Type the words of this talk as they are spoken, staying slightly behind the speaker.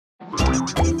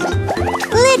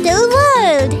Little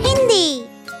world Hindi.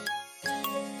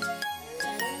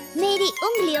 मेरी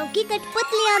उंगलियों की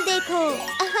कठपुतलियां देखो।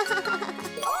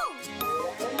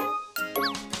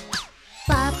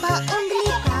 पापा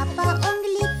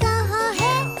उंगली कहाँ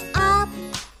है आप?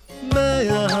 मैं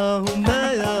यहाँ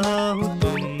हूँ,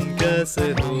 तुम कैसे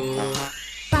हो?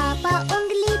 पापा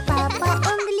उंगली क्या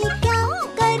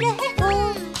कर रहे हो?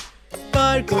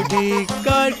 कार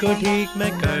को ठीक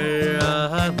मैं कर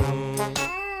रहा हूँ।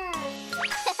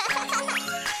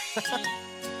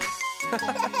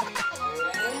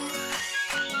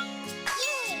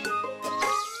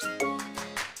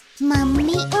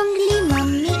 मम्मी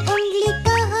उंगली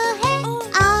कहाँ है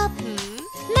आप?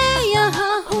 मैं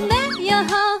यहाँ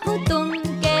हूँ, तुम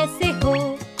कैसे हो?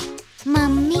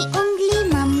 मम्मी उंगली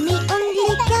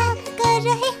क्या कर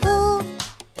रहे हो?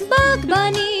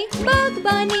 बागबानी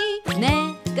मैं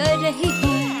कर रही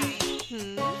हूँ।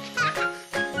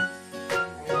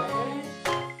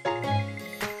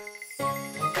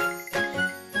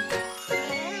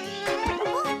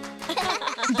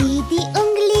 दीदी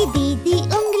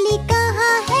उंगली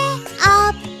कहाँ है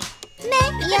आप? मैं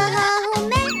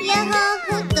यहाँ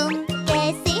हूँ, तुम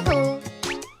कैसे हो?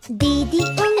 दीदी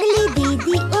उंगली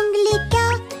क्या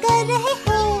कर रहे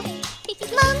हो?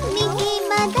 मम्मी की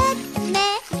मदद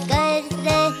मैं कर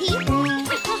रही हूँ।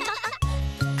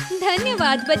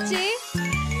 धन्यवाद बच्चे।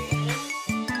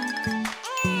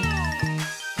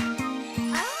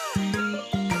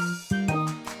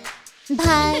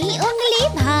 भाई उंगली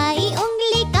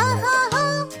कहाँ हो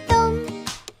तुम?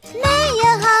 मैं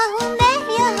यहाँ हूँ,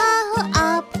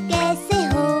 आप कैसे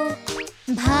हो?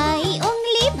 भाई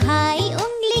उंगली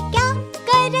क्या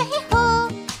कर रहे हो?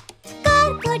 कार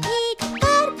को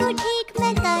ठीक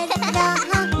मैं कर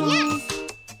रहा हूँ।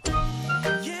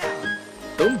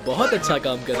 तुम बहुत अच्छा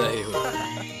काम कर रहे हो।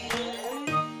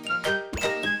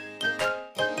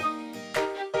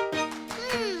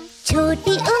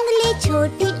 छोटी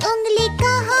उंगली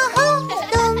कहाँ हो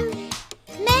तुम?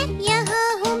 मैं यहाँ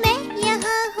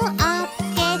हूँ, आप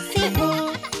कैसे हो?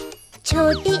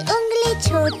 छोटी उंगली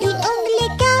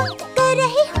क्या कर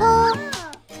रही हो?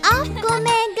 आपको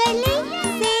मैं गले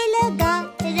से लगा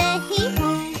रही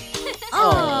हूँ।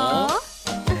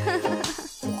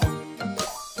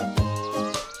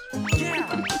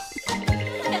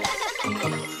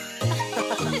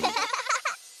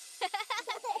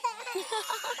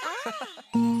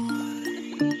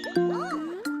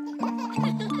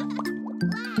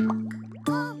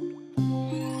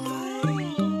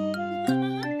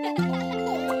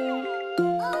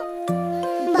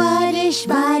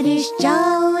 बारिश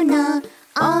जाओ ना,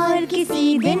 और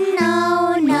किसी दिन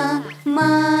आओ ना।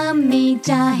 मम्मी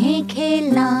चाहे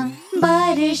खेलना,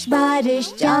 बारिश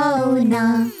जाओ ना।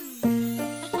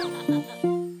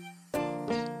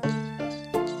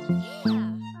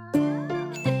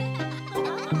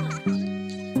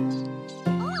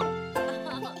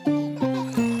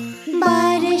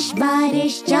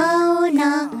 बारिश जाओ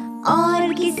ना,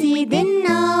 और किसी दिन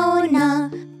आओ ना।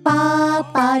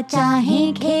 पापा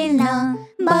चाहे खेलना,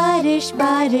 बारिश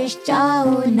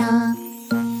जाओ ना।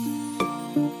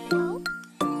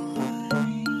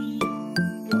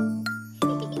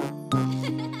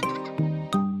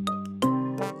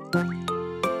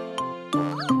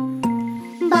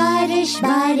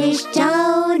 बारिश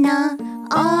जाओ ना,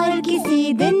 और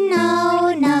किसी दिन आओ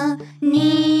ना।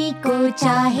 नी को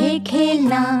चाहे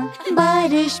खेलना,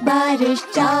 बारिश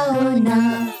जाओ ना।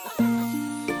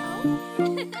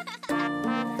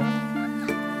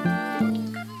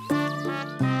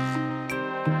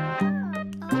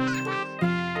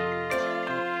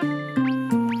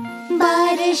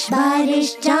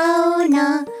 बारिश जाओ ना,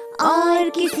 और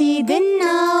किसी दिन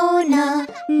आओ ना।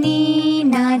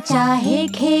 नीना चाहे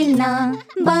खेलना,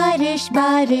 बारिश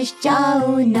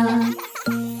जाओ ना।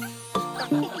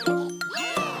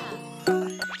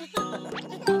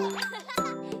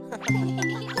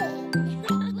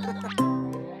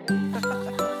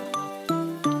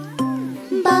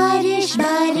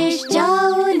 बारिश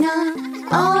जाओ ना,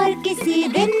 और किसी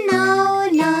दिन आओ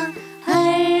ना।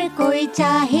 हर कोई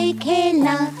चाहे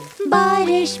खेलना,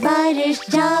 बारिश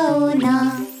जाओ ना।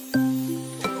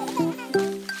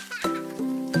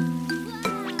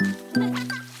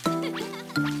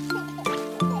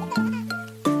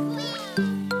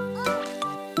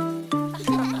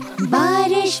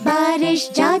 बारिश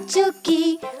जा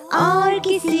चुकी, और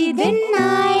किसी दिन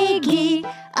आएगी।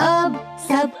 अब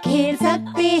सब खेल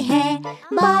सकते हैं,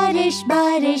 बारिश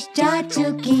जा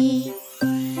चुकी।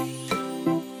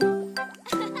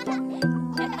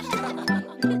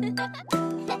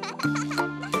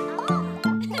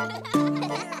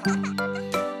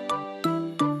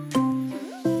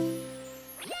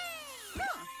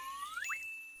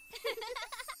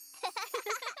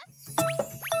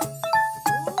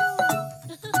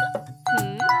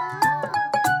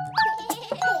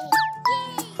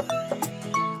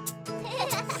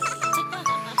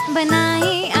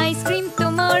 बनाए आइसक्रीम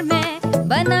तुम और मैं,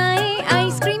 बनाए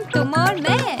आइसक्रीम तुम और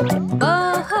मैं,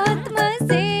 बहुत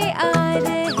मजे आ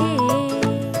रहे।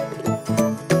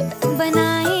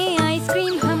 बनाए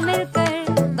आइसक्रीम हम मिलकर,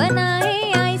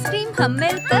 बनाए आइसक्रीम हम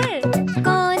मिलकर,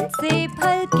 कौन से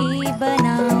फल की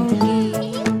बनाओगे?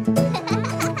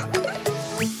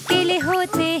 केले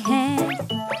होते हैं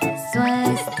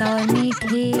स्वस्थ और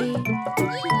मीठे,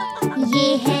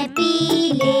 ये है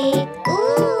पीले,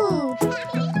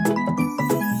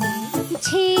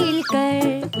 छील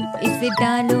कर इसे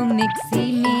डालो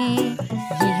मिक्सी में,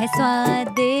 ये है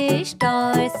स्वादिष्ट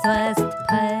और स्वस्थ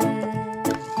फल।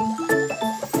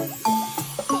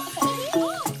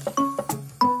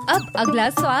 अब अगला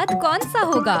स्वाद कौन सा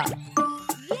होगा?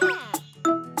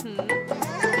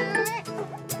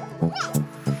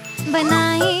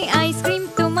 बनाए आइसक्रीम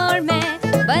तुम और मैं,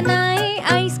 बनाए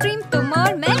आइसक्रीम तुम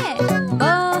और मैं,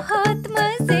 बहुत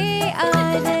मजे आ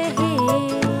रहे।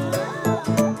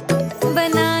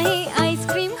 बनाए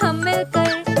आइसक्रीम हम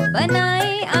मिलकर,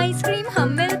 बनाए आइसक्रीम हम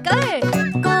मिलकर,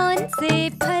 कौन से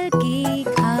फल की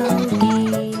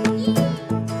खाओगे?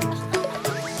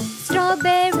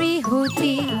 स्ट्रॉबेरी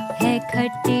होती है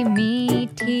खट्टी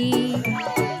मीठी,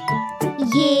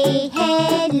 ये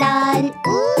है लाल,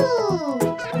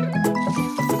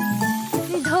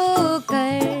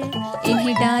 धोकर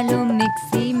इन्हें डालो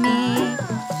मिक्सी में,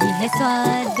 ये है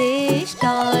स्वादिष्ट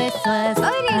और स्वस्थ।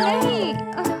 अरे नहीं,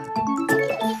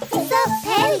 सब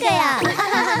फैल गया।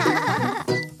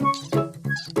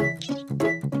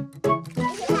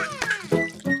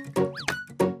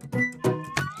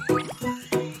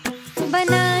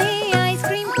 बनाए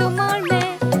आइसक्रीम तुम और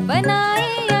मैं,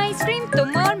 बनाए आइसक्रीम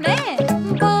तुम और मैं,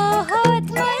 बहुत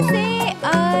मजे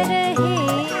आ रहे।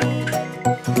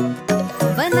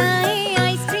 बनाए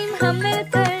आइसक्रीम हम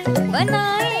मिलकर,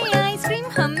 बनाए आइसक्रीम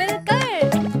हम मिलकर,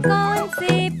 कौन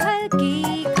से फल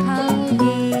की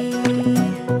खाओगे?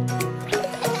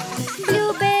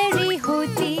 ब्लूबेरी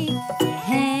होती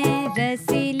है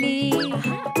रसीली,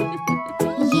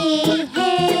 ये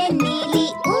है नीली,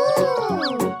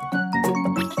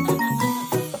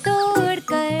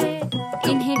 तोड़कर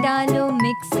इन्हें डालो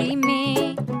मिक्सी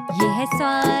में, ये है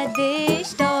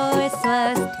स्वादिष्ट और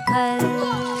स्वस्थ फल।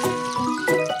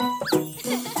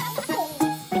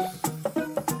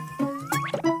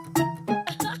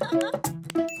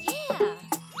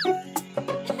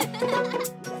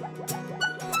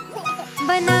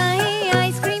 बनाए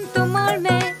आइसक्रीम तुम और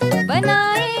मैं,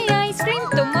 बनाए आइसक्रीम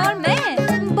तुम और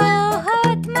मैं,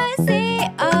 बहुत मजे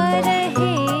आ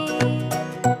रहे।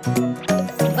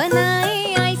 बनाए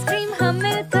आइसक्रीम हम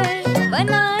मिलकर,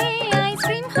 बनाए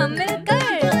आइसक्रीम हम मिलकर,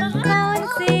 कौन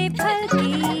से फल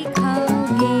की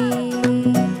खाओगे?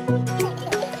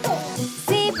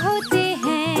 सेब होते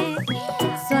हैं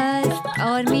स्वस्थ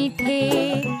और मीठे,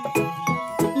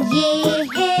 ये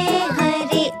है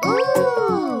हरे,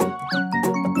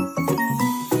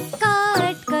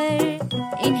 काट कर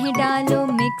इन्हें डालो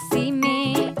मिक्सी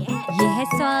में, ये है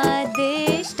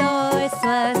स्वादिष्ट और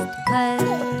स्वस्थ फल।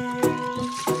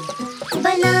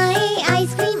 बनाए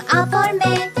आइसक्रीम आप और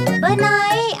मैं,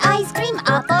 बनाए आइसक्रीम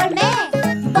आप और मैं,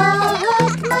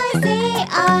 बहुत मजे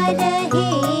आ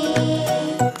रहे।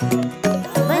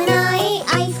 बनाए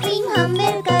आइसक्रीम हम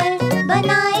मिलकर,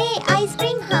 बनाए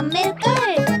आइसक्रीम हम मिलकर,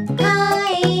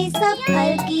 खाए सब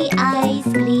फल की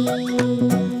आइसक्रीम।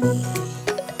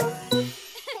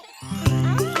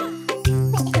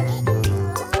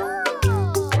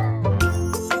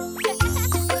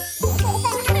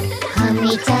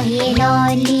 हमें चाहिए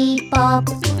लॉलीपॉप,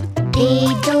 दे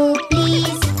दो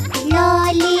प्लीज,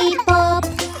 लॉलीपॉप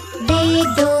दे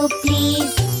दो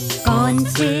प्लीज। कौन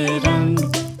से रंग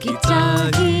की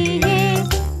चाहिए?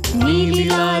 नीली,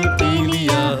 लाल, पीली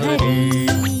या हरी?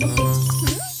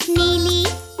 नीली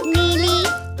नीली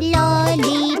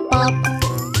लॉलीपॉप,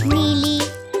 नीली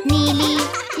नीली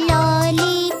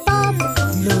लॉलीपॉप।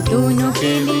 लो दोनों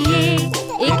के लिए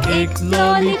एक एक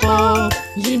लॉलीपॉप,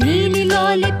 ये नीली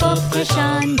लॉलीपॉप है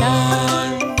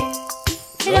शानदार,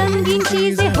 रंगीन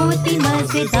चीजें होती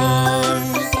मजेदार।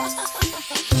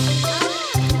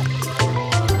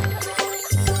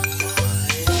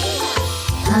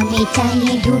 हमें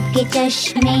चाहिए धूप के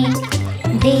चश्मे,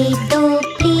 दे दो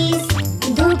प्लीज,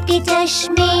 धूप के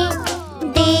चश्मे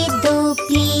दे दो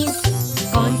प्लीज।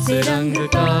 कौन से रंग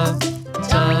का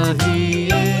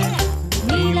चाहिए?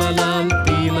 नीला, लाल,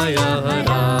 पीला या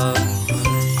हरा?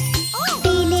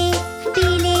 पीले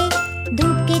पीले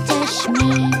धूप के चश्मे,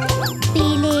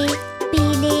 पीले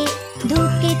पीले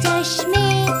धूप के चश्मे।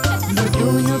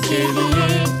 दोनों के लिए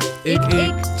एक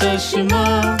एक चश्मा,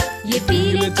 ये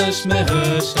पीले चश्मे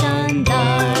है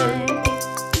शानदार,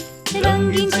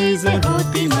 रंगीन चीजें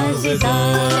होती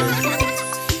मजेदार।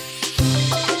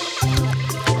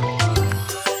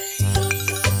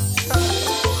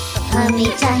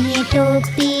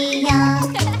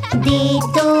 टोपियाँ दे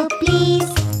दो प्लीज,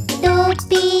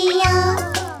 टोपियाँ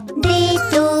दे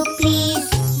दो प्लीज।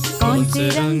 कौन से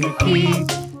रंग की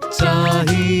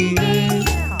चाहिए?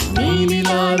 नीली,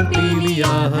 लाल, पीली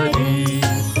या हरी?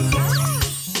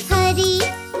 हरी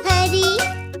हरी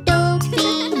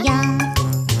टोपियाँ,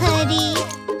 हरी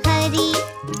हरी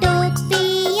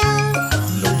टोपियाँ।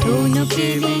 दोनों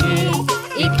के लिए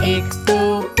एक एक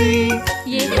टोपी,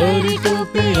 ये हरी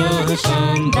टोपियाँ हैं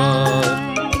शानदार।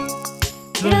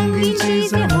 रंगीन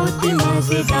चीजें होती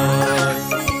मजेदार।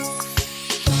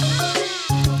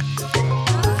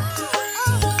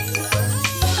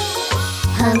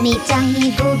 हमें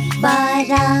चाहिए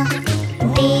गुब्बारा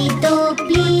दे दो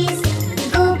प्लीज,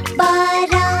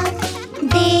 गुब्बारा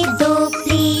दे दो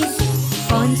प्लीज।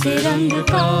 कौन से रंग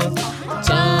का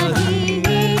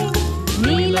चाहिए?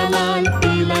 नीला, लाल,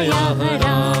 पीला या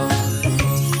हरा?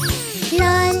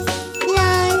 लाल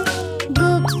लाल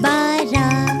गुब्बारा,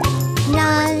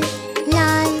 लाल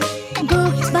लाल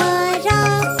गुब्बारा।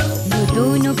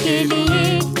 दोनों के लिए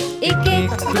एक एक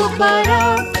गुब्बारा,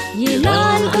 ये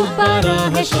लाल गुब्बारा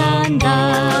है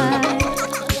शानदार।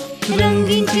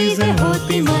 रंगीन चीजें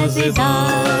होती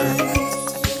मजेदार।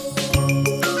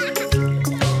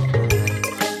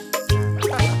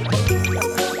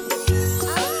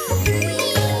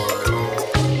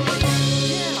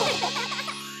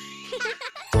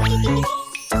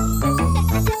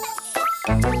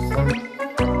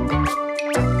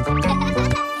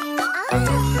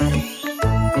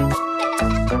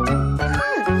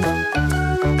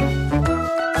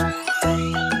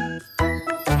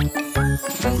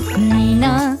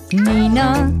 नीना नीना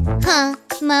हाँ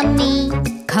मम्मी।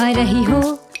 खा रही हो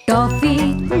टॉफी?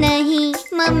 नहीं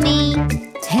मम्मी,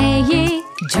 है ये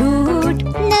झूठ?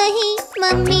 नहीं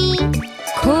मम्मी।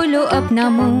 खोलो अपना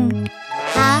मुंह।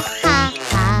 हा हा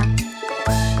हा।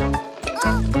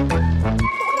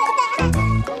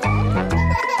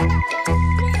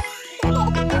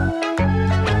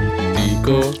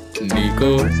 निको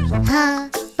निको, हाँ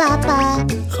पापा।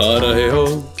 खा रहे हो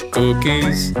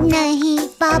कुकीज? नहीं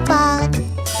पापा,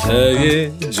 है ये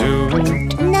झूठ?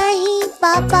 नहीं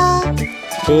पापा।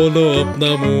 खोलो अपना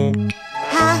मुंह।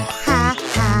 हा हा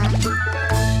हा।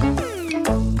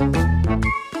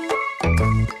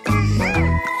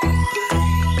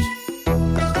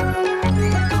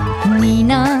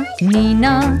 नीना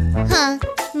नीना हाँ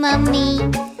मम्मी।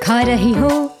 खा रही हो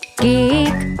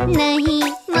केक? नहीं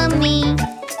मम्मी,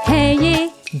 है ये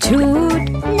झूठ?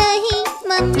 नहीं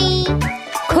मम्मी।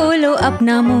 खोलो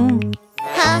अपना मुंह।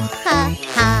 हा हा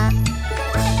हा।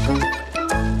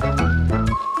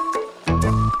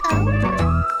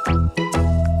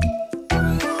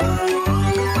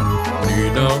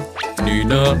 नीना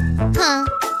नीना, हाँ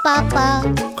पापा।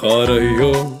 खा रही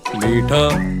हो मीठा?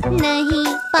 नहीं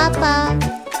पापा,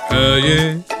 है ये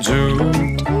झूठ?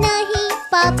 नहीं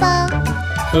पापा।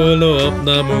 खोलो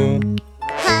अपना मुंह।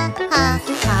 हा हा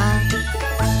हा।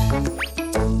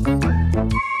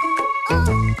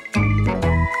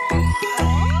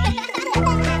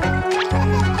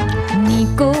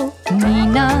 निको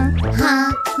नीना हाँ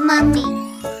मम्मी।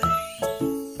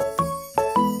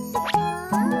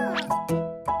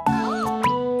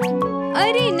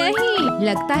 अरे नहीं,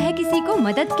 लगता है किसी को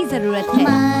मदद की जरूरत है।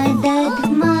 मदद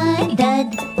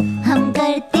मदद हम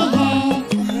करते हैं,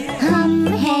 हम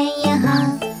हैं यहाँ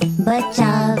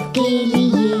बचाव के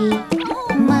लिए।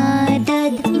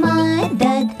 मदद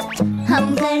मदद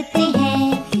हम करते हैं,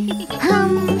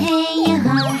 हम हैं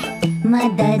यहाँ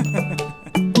मदद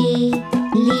के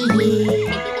लिए।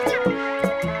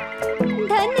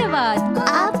 धन्यवाद।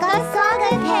 आपका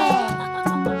स्वागत है।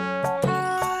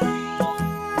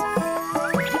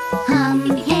 हम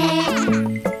हैं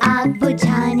आग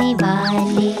बुझाने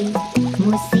वाले,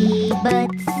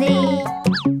 मुसीबत से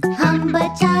हम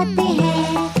बचाते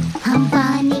हैं। हम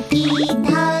पानी की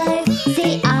धार से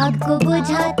आग को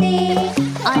बुझाते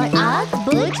और आग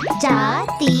बुझ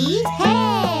जाती है।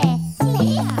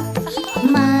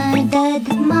 मदद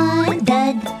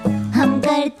मदद हम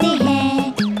करते हैं,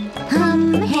 हम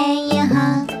हैं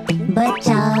यहाँ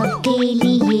बचाव के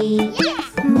लिए।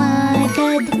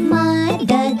 मदद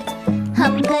मदद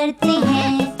हम करते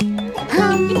हैं,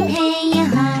 हम हैं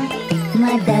यहाँ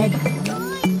मदद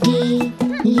के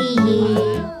लिए।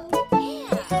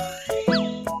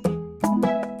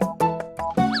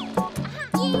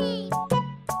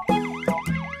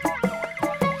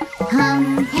 हम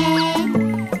हैं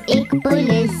एक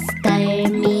पुलिस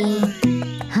कर्मी,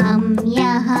 हम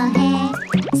यहाँ हैं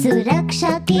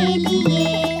सुरक्षा के लिए।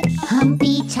 हम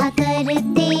पीछा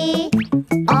करते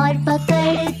और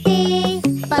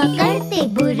पकड़ते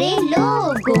बुरे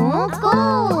लोगों को।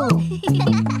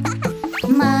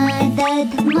 मदद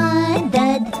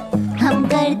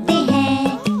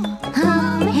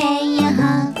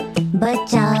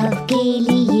के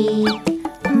लिए।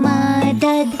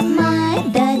 मदद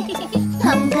मदद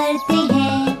हम करते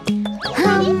हैं,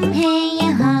 हम हैं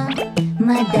यहाँ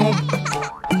मदद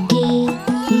के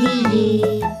लिए।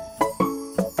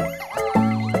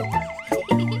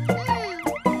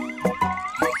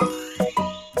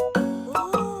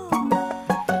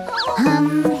 हम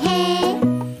हैं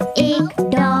एक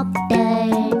डॉक्टर,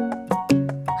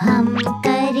 हम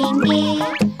करेंगे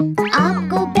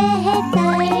आपको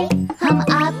बेहतर। हम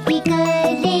आपकी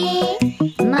करें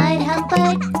मरहम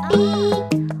पट्टी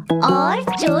और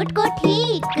चोट को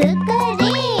ठीक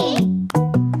करें।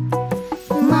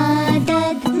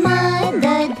 मदद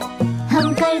मदद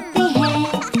हम करते हैं,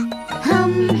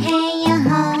 हम हैं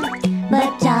यहाँ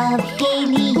बचाव के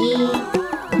लिए।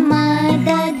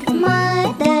 मदद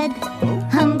मदद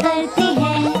हम करते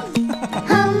हैं,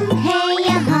 हम हैं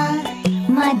यहाँ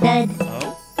मदद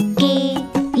के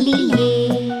लिए।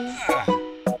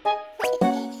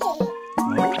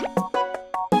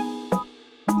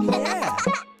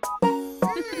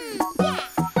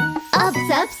 अब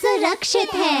सब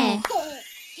सुरक्षित हैं।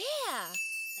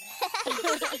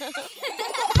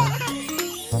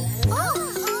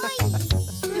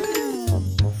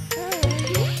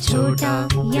 छोटा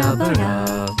या बड़ा,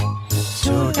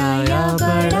 छोटा या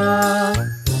बड़ा,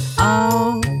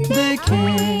 आओ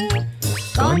देखें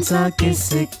कौन सा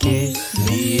किसके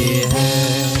लिए है।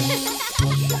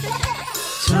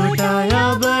 छोटा या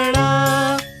बड़ा,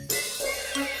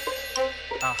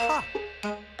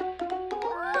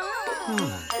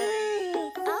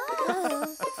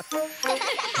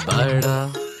 बड़ा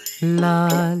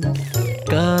लाल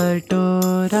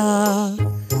कटोरा,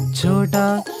 छोटा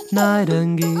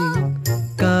नारंगी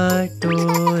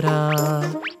कटोरा।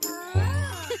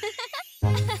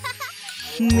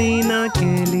 नीना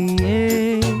के लिए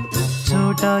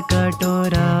छोटा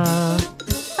कटोरा,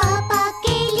 पापा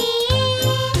के लिए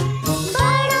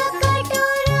बड़ा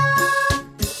कटोरा।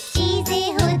 चीजें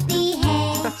होती हैं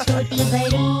छोटी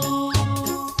बड़ी।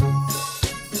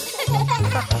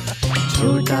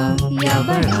 छोटा या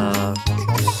बड़ा,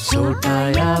 छोटा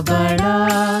या बड़ा,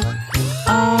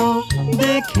 आओ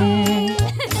देखें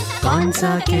कौन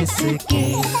सा किसके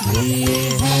लिए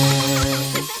है।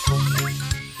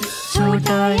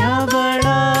 छोटा या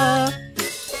बड़ा,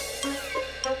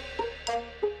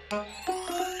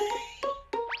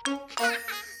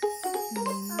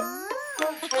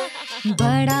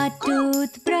 बड़ा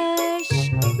टूथब्रश,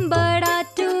 बड़ा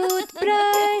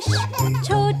टूथब्रश,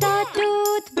 छोटा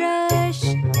टूथब्रश,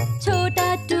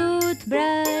 छोटा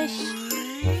टूथब्रश।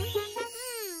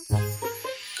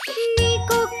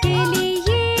 नीको के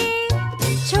लिए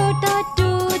छोटा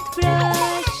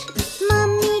टूथब्रश,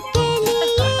 मम्मी के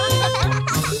लिए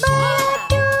बड़ा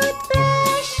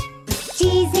टूथब्रश।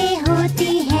 चीजें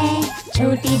होती हैं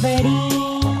छोटी बड़ी।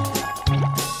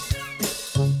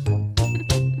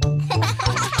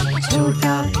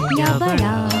 छोटा या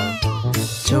बड़ा,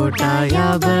 छोटा या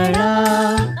बड़ा,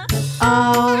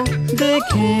 आओ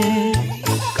देखें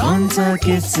कौन सा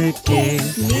किसके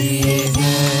लिए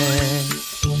है।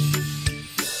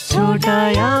 छोटा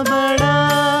या बड़ा,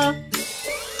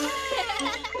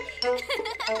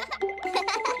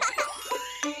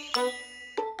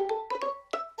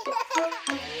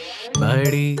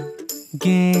 बड़ी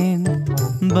गेंद,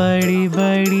 बड़ी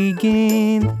बड़ी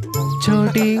गेंद,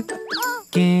 छोटी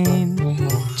गेंद,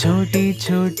 छोटी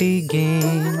छोटी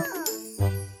गेंद।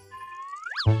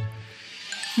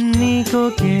 नीको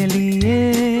के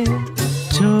लिए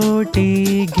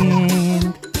छोटी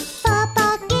गेंद, पापा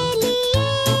के लिए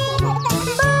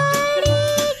बड़ी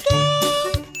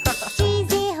गेंद।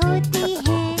 चीजें होती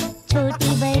हैं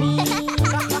छोटी बड़ी।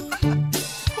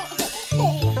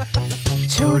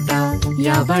 छोटा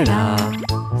या बड़ा,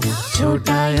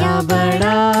 छोटा या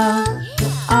बड़ा,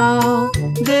 आओ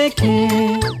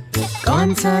देखें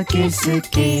कौन सा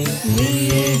किसके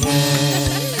लिए है।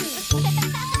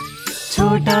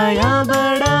 छोटा या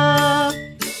बड़ा,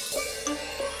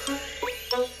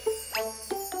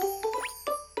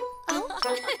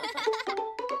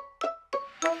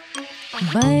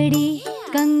 बड़ी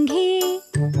कंघी,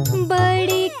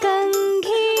 बड़ी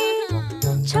कंघी,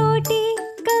 छोटी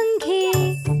कंघी,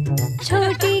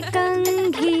 छोटी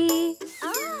कंघी।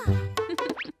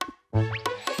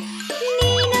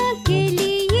 नीना के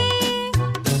लिए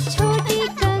छोटी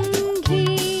कंघी,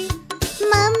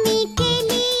 मम्मी के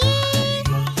लिए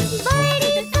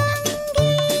बड़ी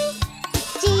कंघी।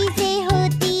 चीजें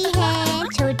होती हैं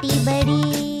छोटी बड़ी।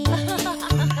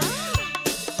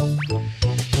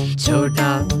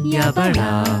 छोटा या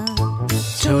बड़ा,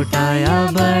 छोटा या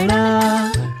बड़ा,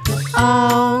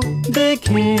 आओ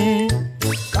देखें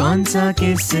कौन सा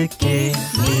किसके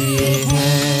लिए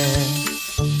है।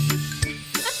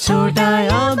 छोटा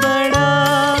या बड़ा।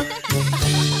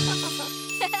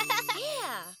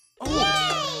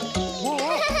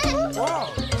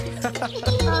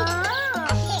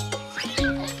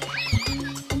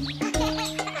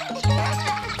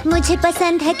 मुझे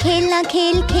पसंद है खेलना,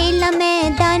 खेलना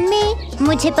मैदान में।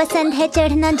 मुझे पसंद है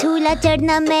चढ़ना झूला,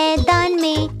 चढ़ना मैदान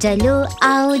में। चलो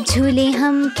आओ झूले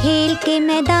हम खेल के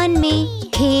मैदान में।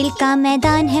 खेल का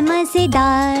मैदान है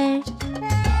मजेदार,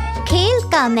 खेल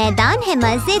का मैदान है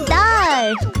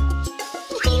मजेदार।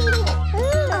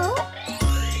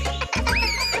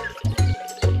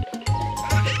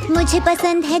 मुझे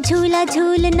पसंद है झूला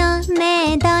झूलना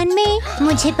मैदान में।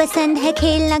 मुझे पसंद है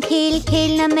खेलना,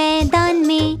 खेलना मैदान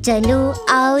में। चलो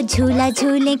आओ झूला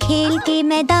झूले खेल के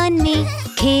मैदान में।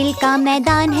 खेल का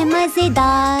मैदान है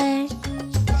मजेदार,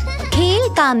 खेल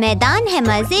का मैदान है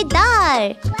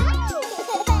मजेदार।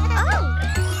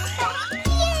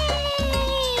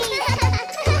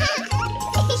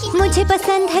 मुझे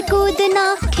पसंद है कूदना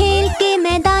खेल के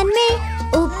मैदान में।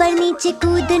 ऊपर नीचे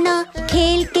कूदना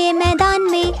खेल के मैदान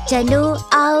में। चलो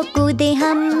आओ कूदे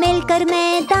हम मिलकर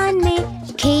मैदान में।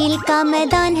 खेल का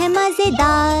मैदान है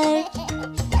मजेदार,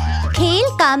 खेल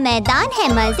का मैदान है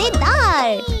मजेदार।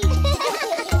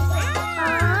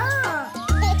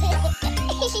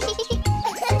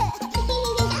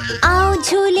 आओ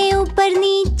झूले ऊपर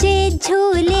नीचे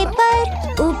झूले पर।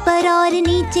 ऊपर और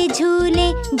नीचे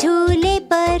झूले झूले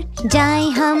पर।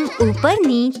 जाएं हम ऊपर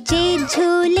नीचे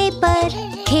झूले पर।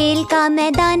 खेल का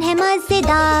मैदान है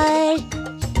मजेदार,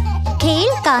 खेल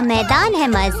का मैदान है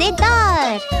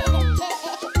मजेदार।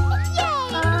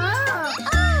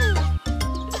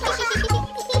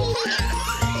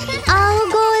 आओ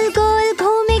गोल गोल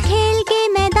घूमे खेल के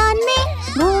मैदान में।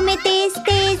 घूमे तेज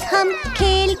तेज हम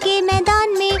खेल के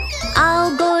मैदान में। आओ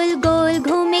गोल गोल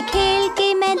घूमे खेल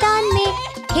के मैदान में।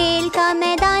 खेल का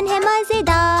मैदान है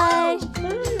मजेदार,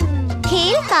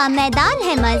 खेल का मैदान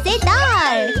है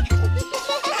मजेदार।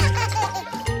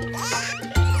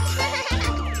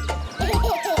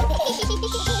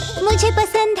 मुझे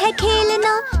पसंद है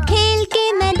खेलना खेल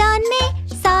के मैदान में।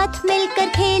 साथ मिलकर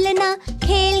खेलना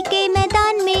खेल के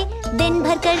मैदान में। दिन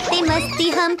भर करते मस्ती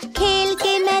हम खेल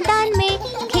के मैदान में।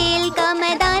 खेल का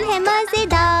मैदान है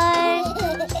मजेदार,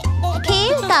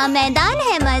 खेल का मैदान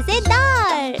है मजेदार।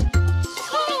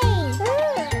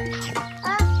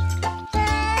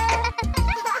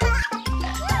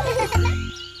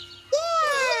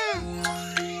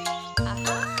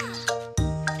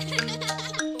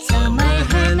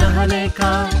 नहाने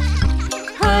का,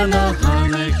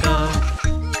 नहाने का।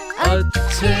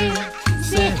 अच्छे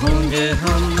से होंगे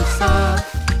हम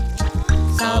साफ।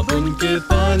 साबुन के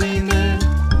पानी में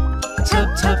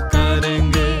छप छप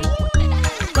करेंगे।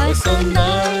 पसंद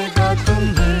आएगा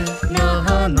तुम्हें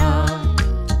नहाना।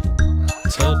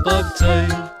 छपक छै,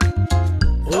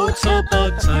 ओ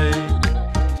छपक छै।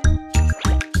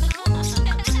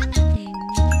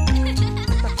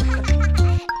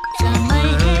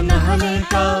 नहाने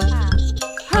का,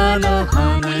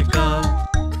 नहाने का।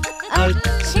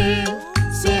 अच्छे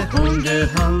से होंगे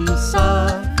हम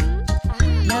साफ।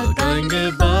 लगाएंगे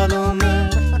बालों में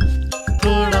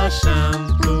थोड़ा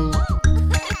शैम्पू।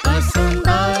 पसंद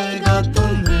आएगा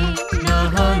तुम्हें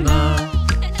नहाना।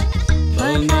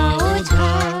 बनाओ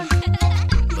झाग,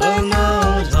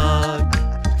 बनाओ झाग।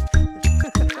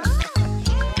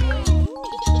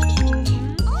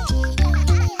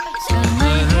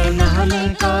 समय है नहाने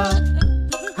का,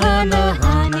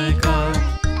 नहाने का।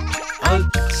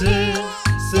 अच्छे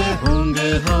से होंगे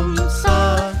हम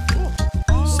साफ।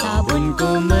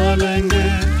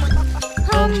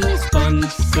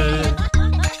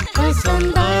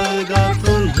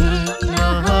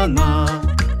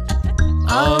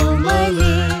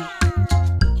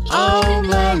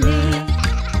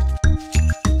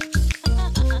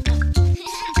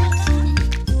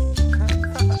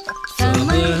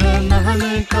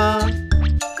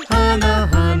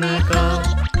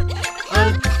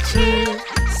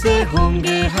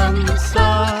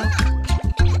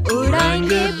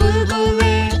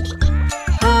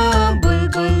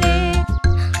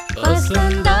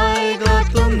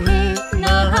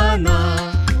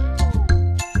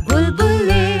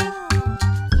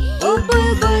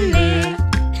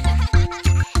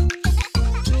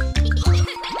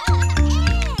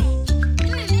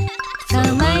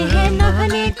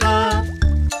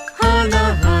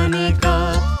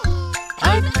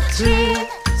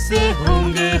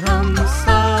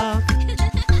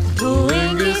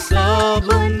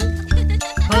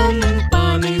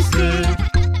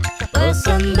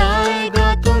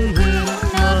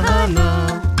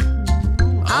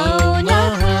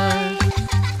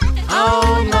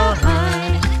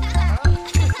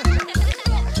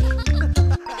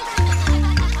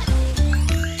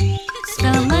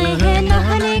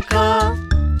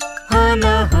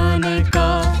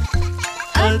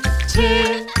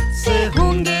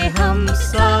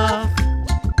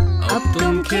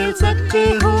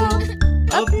 हो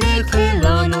अपने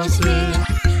खिलौनों से।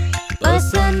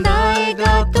 पसंद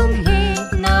आएगा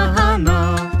तुम्हें नहाना।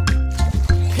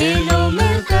 खेलो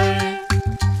मिलकर,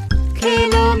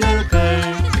 खेलो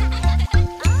मिलकर।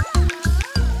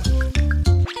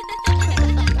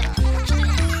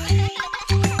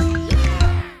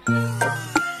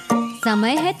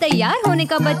 समय है तैयार होने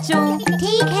का बच्चों।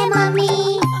 ठीक है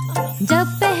मम्मी। जब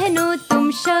पहनो तुम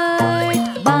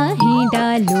शर्ट, बाहें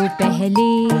डालो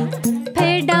पहले,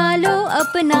 फिर डालो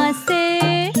अपना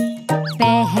सिर।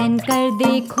 पहन कर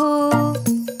देखो,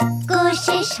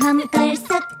 कोशिश हम कर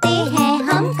सकते हैं,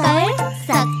 हम कर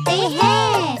सकते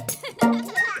हैं।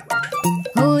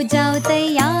 हो जाओ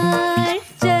तैयार,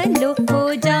 चलो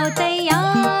हो जाओ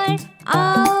तैयार।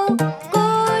 आओ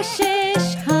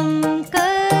कोशिश हम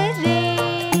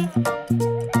करें।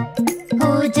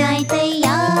 हो जाए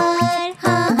तैयार,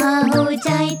 हाँ हाँ हो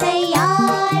जाए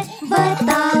तैयार।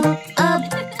 बताओ अब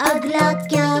अगला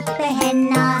क्या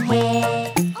पहनना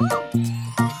है।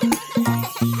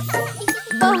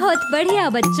 बहुत बढ़िया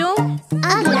बच्चों।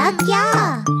 अगला क्या?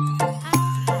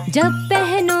 जब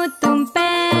पहनो तुम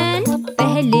पैंट,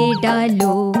 पहले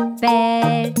डालो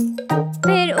पैर,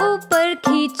 फिर ऊपर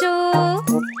खींचो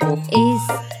इस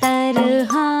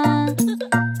तरह।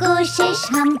 कोशिश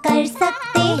हम कर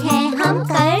सकते हैं, हम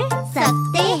कर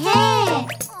सकते हैं।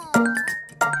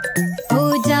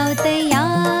 हो जाओ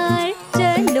तैयार,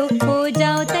 चलो हो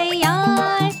जाओ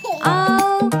तैयार।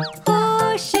 आओ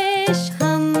कोशिश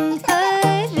हम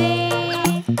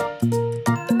करें।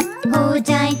 हो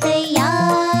जाए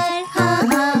तैयार, हाँ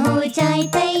हाँ हो जाए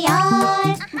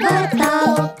तैयार।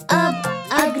 बताओ अब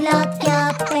अगला क्या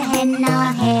पहनना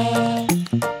है।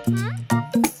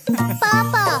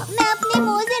 पापा, मैं अपने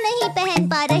मोजे नहीं पहन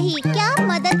पा रही, क्या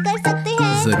मदद कर सकते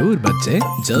हैं? जरूर बच्चे।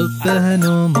 जब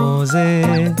पहनो मोजे,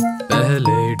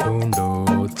 पहले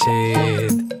ढूंढो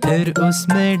छेद, फिर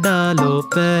उसमें डालो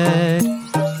पैर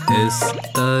इस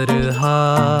तरह।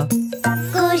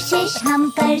 कोशिश हम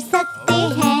कर सकते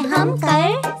हैं, हम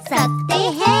कर सकते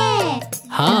हैं।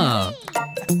 हाँ,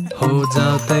 हो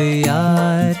जाओ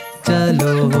तैयार,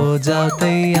 चलो हो जाओ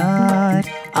तैयार।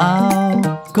 आओ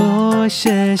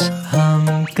कोशिश हम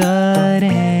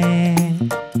करें।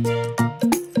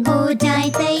 हो जाए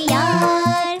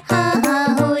तैयार, हाँ हाँ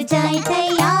हो जाए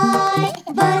तैयार।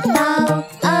 बताओ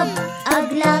अब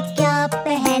अगला क्या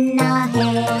पहनना है।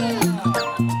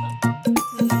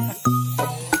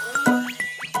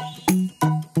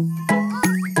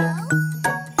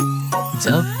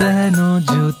 जब पहनो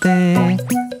जूते,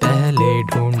 पहले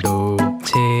ढूंढो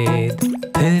छेद,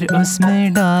 फिर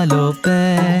उसमें डालो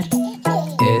पैर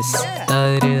इस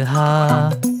तरह।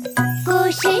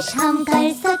 कोशिश हम कर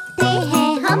सकते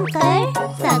हैं, हम कर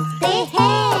सकते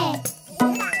हैं।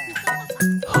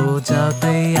 हो जाओ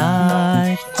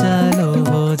तैयार, चलो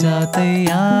हो जाओ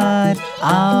तैयार।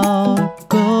 आओ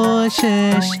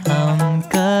कोशिश हम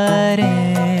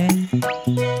करें।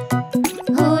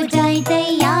 हो जाए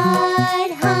तैयार,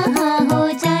 हाँ हाँ हो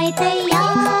जाए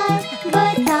तैयार।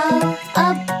 बताओ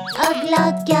अब अगला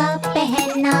क्या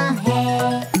पहनना है।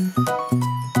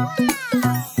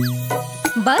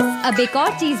 बस अब एक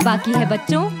और चीज बाकी है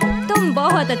बच्चों। तुम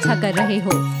बहुत अच्छा कर रहे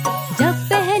हो। जब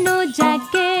पहनो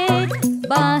जैकेट,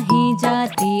 बाहें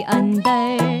जाती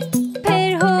अंदर,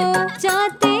 फिर हो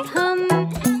जाते हम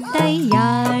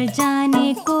तैयार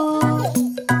जाने को।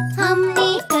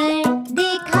 हमने कर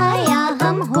दिखाया,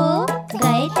 हम हो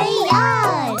गए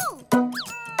तैयार।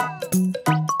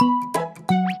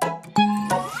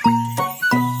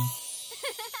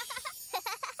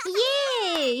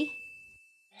 ये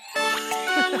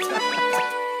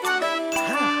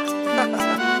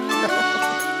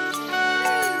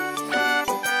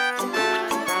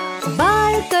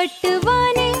बाल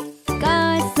कटवाने का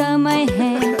समय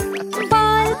है,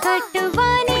 बाल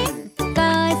कटवाने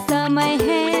का समय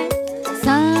है।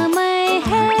 समय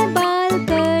है बाल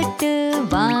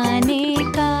कटवाने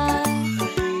का,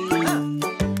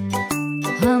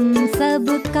 हम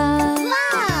सबका।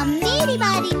 वाह, मेरी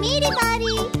बारी, मेरी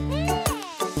बारी।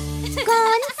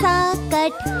 कौन सा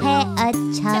कट है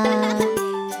अच्छा?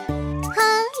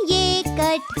 हाँ, ये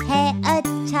कट है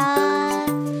अच्छा।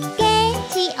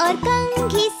 कैंची और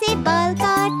कंघी से बाल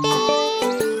काटे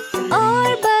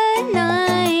और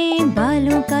बनाए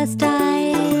बालों का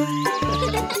स्टाइल।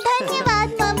 धन्यवाद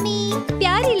मम्मी।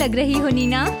 प्यारी लग रही हो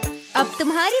नीना। अब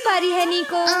तुम्हारी बारी है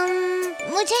नीको।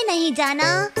 मुझे नहीं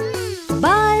जाना।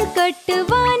 बाल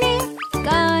कटवाने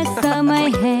का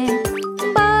समय है,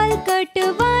 बाल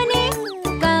कटवाने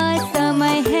का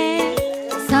समय है।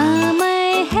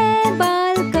 समय है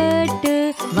बाल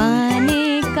कटवाने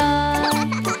का,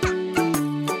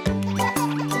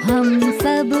 हम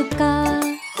सबका।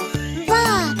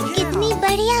 वाह,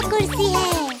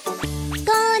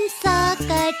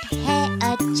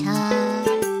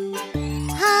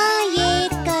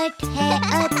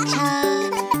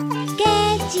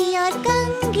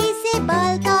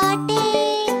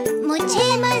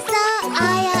 मजा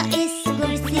आया इस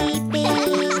कुर्सी पे।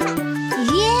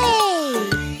 ये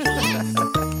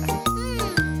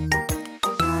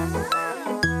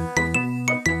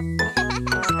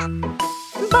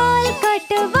बाल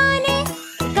कटवाने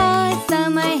का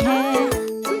समय है,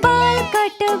 बाल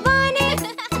कटवाने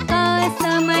का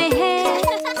समय है,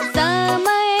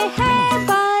 समय है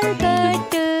बाल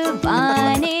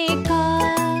कटवाने का,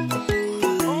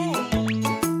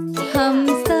 हम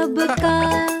सबका।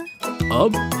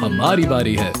 अब हमारी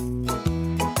बारी है।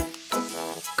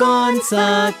 कौन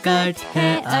सा कट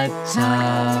है अच्छा?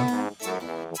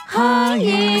 हाँ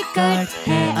ये कट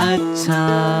है अच्छा।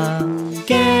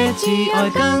 कैंची और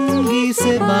कंघी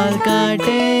से बाल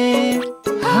काटे,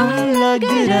 हम लग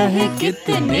रहे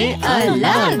कितने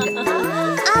अलग।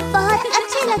 आप बहुत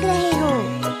अच्छे लग रहे हो।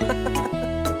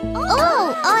 ओह,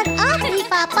 और आप भी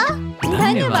पापा।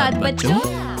 धन्यवाद बच्चों।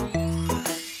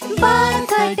 बाल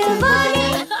कटवाने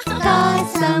का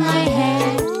समय है,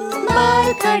 बाल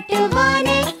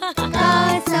कटवाने का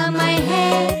समय है,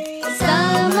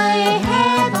 समय है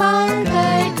बाल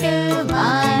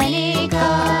कटवाने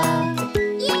का,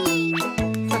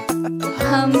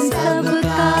 हम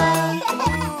सबका।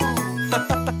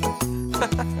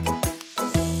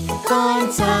 कौन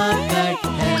सा कट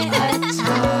है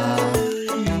अच्छा?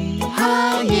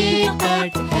 हाँ ये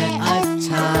कट है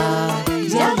अच्छा।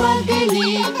 जब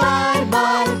अगली बार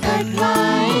बाल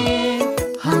कटवाए,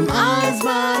 हम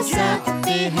आजमा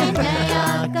सकते हैं नया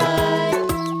कट।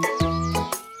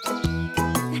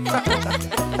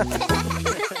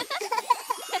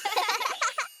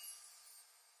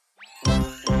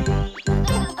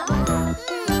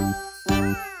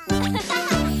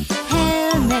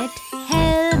 हेलमेट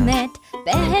हेलमेट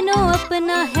पहनो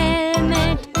अपना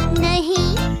हेलमेट। नहीं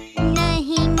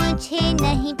नहीं, मुझे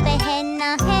नहीं पहनना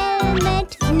हेलमेट।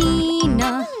 नीना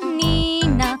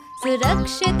नीना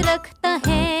सुरक्षित रखता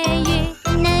है ये।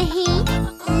 नहीं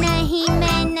नहीं,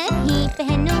 मैं नहीं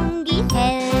पहनूंगी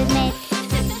हेलमेट।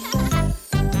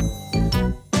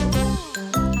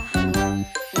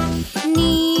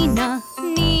 नीना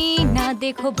नीना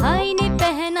देखो भाई ने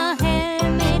पहना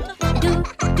हेलमेट। डू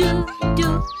डू डू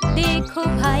देखो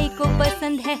भाई को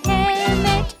पसंद है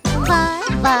हेलमेट। वाह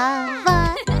वाह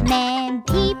वाह, मैं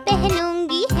भी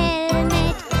पहनूंगी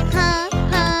हेलमेट। हाँ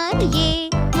हाँ, ये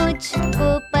मुझको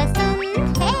पसंद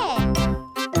है।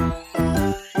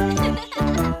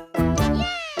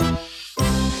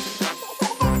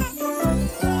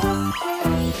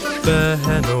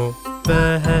 पहनो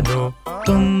पहनो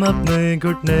तुम अपने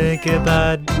घुटने के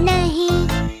बाद। नहीं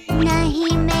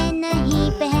नहीं, मैं नहीं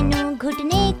पहनूं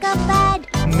घुटने का पैड।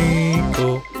 नीको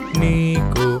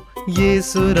नीको ये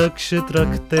सुरक्षित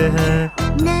रखते हैं।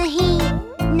 नहीं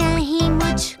नहीं,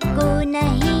 मुझको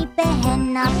नहीं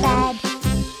पहनना पैड।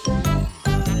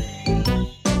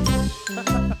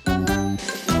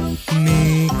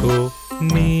 नीको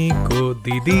नीको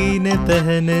दीदी ने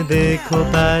पहने देखो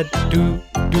पैड। डू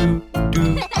डू डू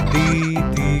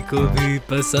दीदी को भी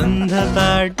पसंद है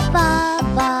पैड। वाह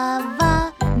वाह वाह,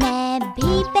 मैं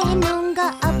भी पहनूंगा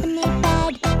अपने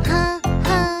पैड। हाँ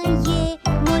हाँ, ये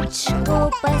मुझको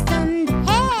पसंद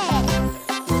है।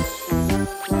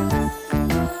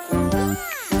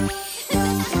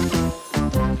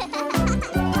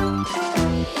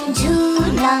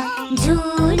 झूला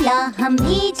झूला, हम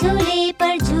भी झूले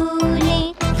पर झूले।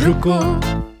 रुको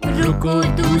रुको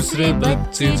दूसरे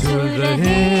बच्चे झूल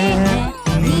रहे हैं।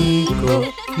 नीको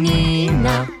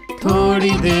नीना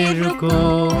थोड़ी देर रुको।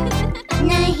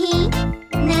 नहीं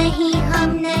नहीं, हम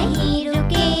नहीं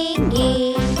रुकेंगे।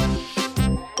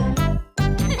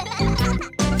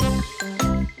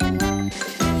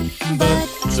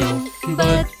 बच्चों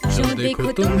बच्चों देखो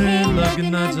तुम्हें लग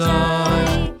न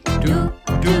जाए। डू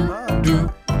डू डू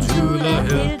झूला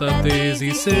हिलता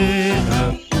तेजी से है।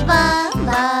 वाह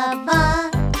वाह वाह,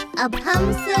 अब हम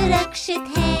सुरक्षित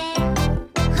हैं।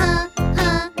 हाँ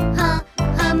हाँ हाँ,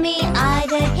 हमें आ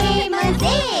रहे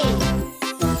मजे।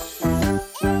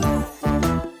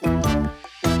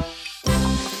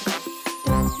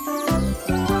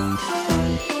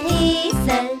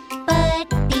 फिसल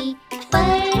पट्टी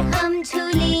पर हम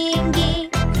झूलेंगे।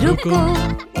 रुको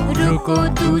रुको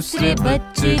दूसरे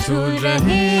बच्चे झूल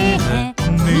रहे हैं।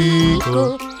 नीको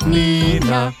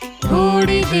नीना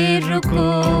थोड़ी देर रुको।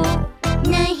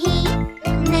 नहीं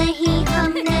नहीं,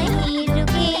 हम नहीं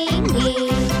रुकेंगे।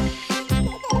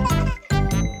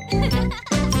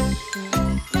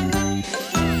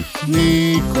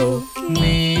 नीको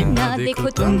नीना देखो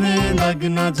तुम्हें लग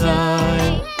न जाए।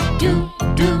 डू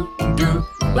डू डू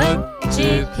बच्चे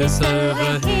फिसल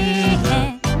रहे हैं।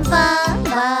 वाह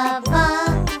वाह वाह,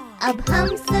 अब हम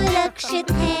सुरक्षित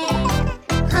हैं।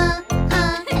 हाँ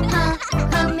हाँ हाँ,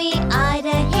 हम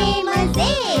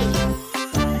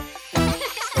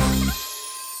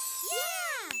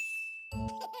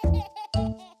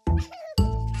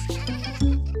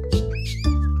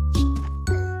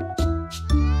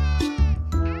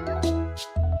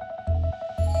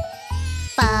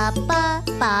पापा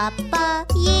पापा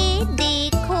ये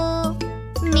देखो,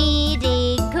 मेरे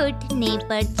घुटने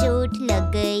पर चोट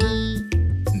लग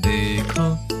गई। देखो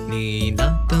नीना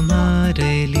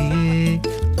तुम्हारे लिए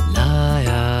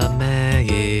लाया मैं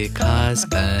ये खास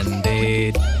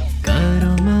बैंडेड।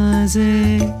 करो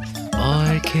मजे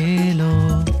और खेलो,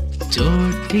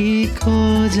 चोट ठीक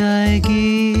हो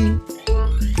जाएगी।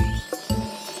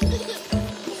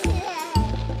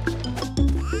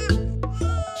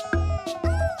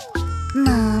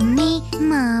 मम्मी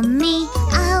मम्मी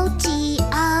आउची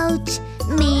आउच,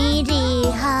 मेरे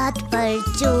हाथ पर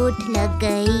चोट लग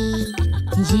गई।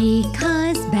 ये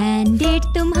खास बैंडेड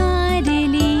तुम्हारे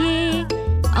लिए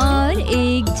और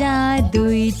एक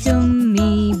जादुई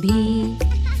चुम्मी भी।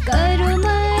 करो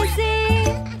मजे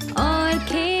और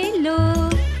खेलो,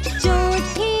 चोट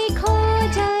ठीक हो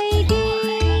जाएगी।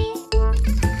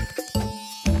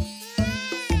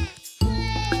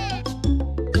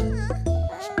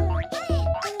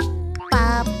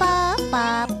 पापा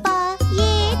पापा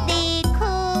ये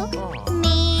देखो,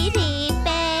 मेरे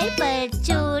पैर पर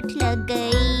चोट लग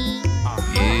गई।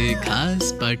 ये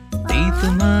खास पट्टी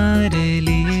तुम्हारे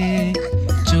लिए,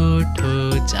 चोट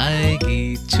हो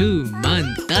जाएगी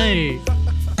छूमंतर।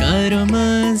 करो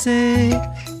मजे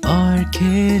और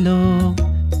खेलो,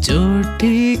 चोट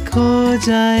ठीक हो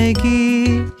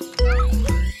जाएगी।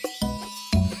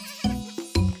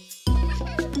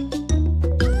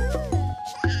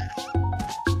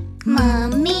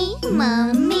 मम्मी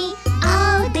मम्मी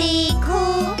आओ देखो,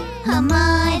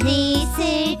 हमारे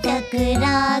सिर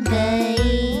टकरा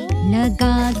गए।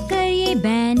 लगा कर ये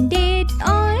बैंडेड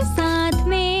और साथ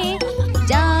में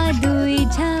जादुई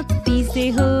झप्पी से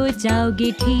हो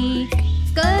जाओगे ठीक।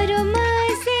 करो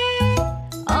मजे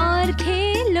और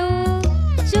खेलो,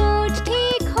 चोट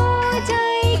ठीक हो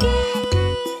जाएगी।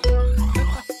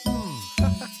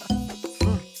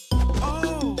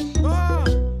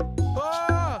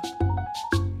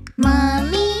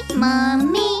 मम्मी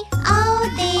मम्मी आओ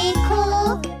देखो,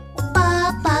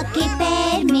 पापा के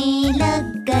पैर में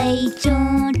लग गई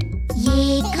चोट।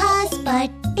 ये खास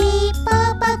पट्टी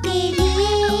पापा के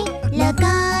लिए,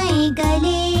 लगाए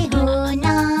गले हो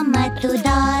ना मत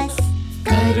उदास।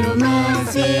 करो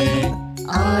मजे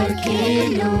और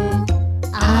खेलो,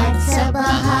 आज सब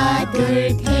बहादुर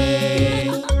थे।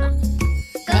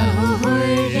 कहो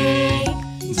हुर्रे,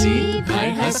 जी भर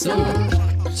हंसो,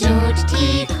 चोट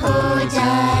ठीक हो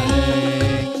जाए।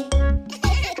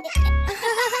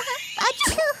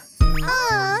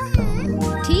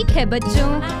 ठीक है बच्चों,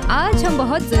 आज हम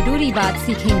बहुत जरूरी बात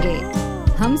सीखेंगे।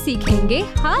 हम सीखेंगे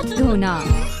हाथ धोना।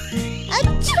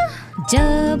 अच्छा।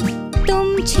 जब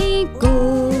तुम छींको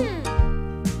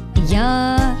या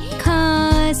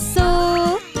खांसो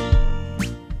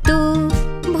तो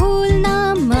भूलना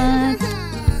मत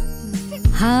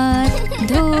हाथ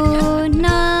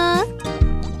धोना।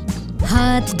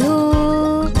 हाथ धो,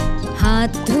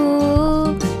 हाथ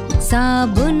धो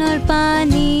साबुन और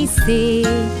पानी से।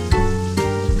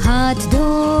 हाथ धो,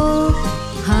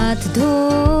 हाथ धो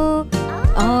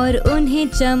और उन्हें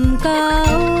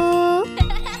चमकाओ।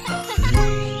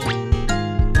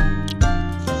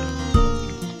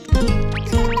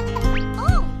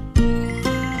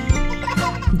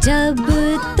 जब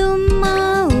तुम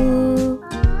आओ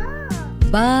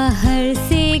बाहर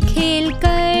से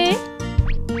खेलकर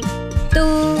तो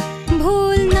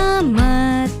भूलना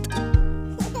मत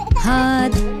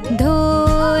हाथ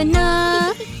धोना।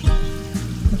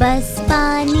 बस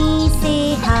पानी से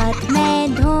हाथ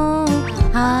मैं धोऊं,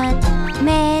 हाथ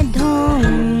मैं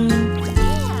धोऊं।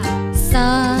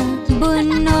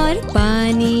 साबुन और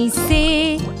पानी से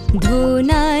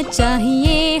धोना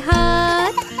चाहिए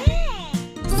हाथ।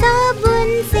 साबुन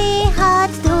से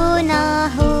हाथ धोना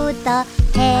होता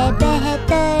है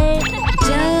बेहतर।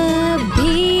 जब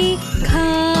भी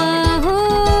खाओ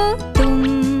तुम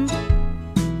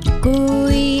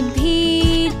कोई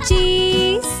भी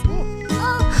चीज,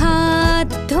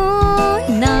 हाथ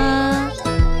धोना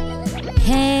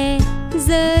है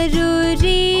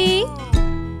जरूरी।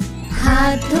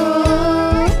 हाथ धो,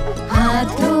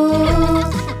 हाथ धो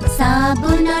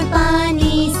साबुन और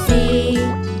पानी से।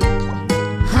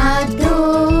 हाथ धो,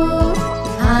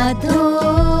 हाथ धो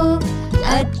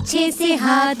अच्छे से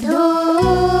हाथ धो।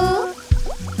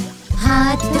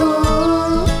 हाथ धो,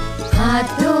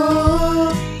 हाथ धो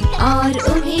और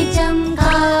उन्हें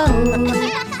चमकाओ।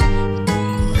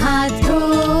 हाथ धो,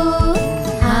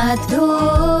 हाथ धो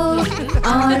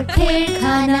और फिर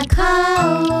खाना खाओ।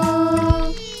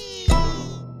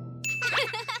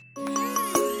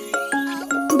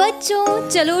 बच्चों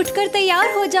चलो उठकर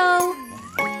तैयार हो जाओ।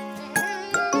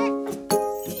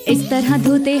 इस तरह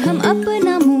धोते हम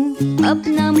अपना मुंह,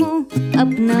 अपना मुंह,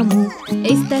 अपना मुंह।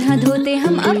 इस तरह धोते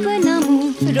हम अपना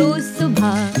मुंह रोज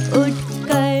सुबह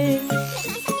उठकर।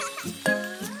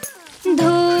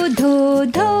 धो धो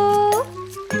धो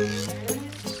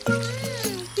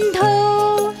धो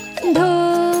धो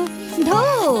धो।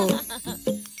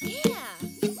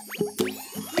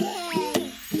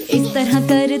 इस तरह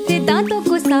करते दांतों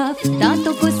को साफ,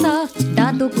 दांतों को साफ,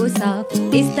 दांतों को साफ।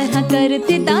 इस तरह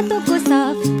करते दांतों को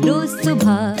साफ रोज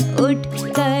सुबह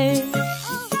उठकर।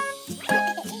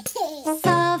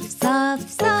 साफ साफ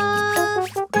साफ,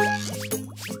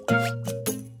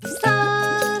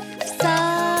 साफ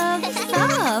साफ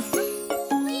साफ।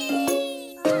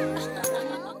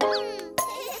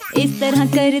 इस तरह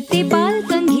करते बाल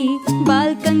कंघी,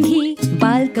 बाल कंघी,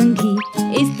 बाल कंघी।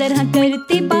 इस तरह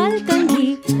करते बाल कंघी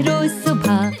रोज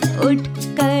सुबह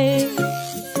उठकर।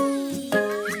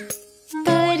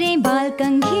 करें बाल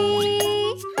कंघी,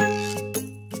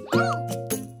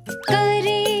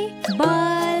 करें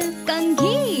बाल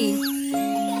कंघी।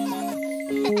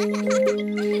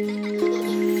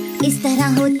 इस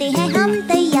तरह होते हैं हम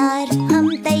तैयार,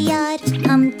 हम तैयार,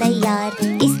 हम तैयार।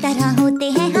 इस तरह होते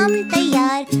हैं हम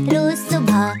तैयार रोज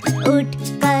सुबह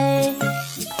उठकर।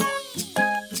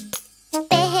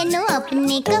 पहनो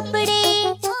अपने कपड़े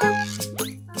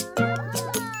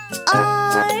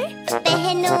और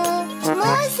पहनो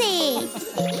मोजे।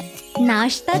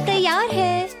 नाश्ता तैयार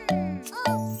है।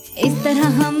 इस तरह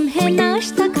हम है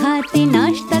नाश्ता खाते,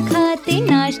 नाश्ता खाते,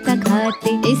 नाश्ता खाते।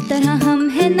 इस तरह हम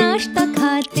है नाश्ता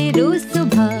खाते रोज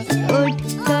सुबह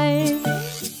उठकर।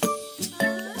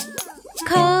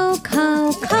 खाओ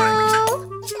खाओ खाओ,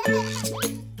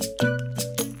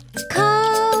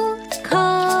 खाओ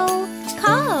खाओ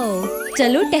खाओ।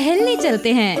 चलो टहलने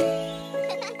चलते हैं।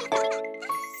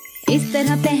 इस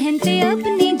तरह पहनते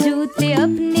अपने जूते,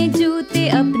 अपने जूते,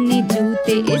 अपने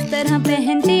जूते। इस तरह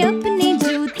पहनते अपने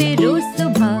जूते रोज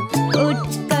सुबह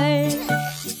उठकर।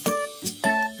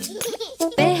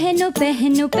 पहनो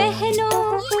पहनो पहनो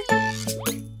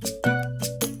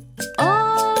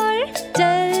और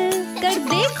चल कर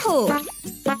देखो।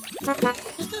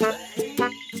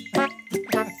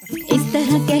 इस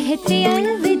तरह कहते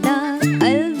अलविदा,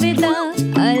 अलविदा,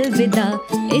 अलविदा।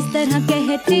 इस तरह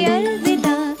कहते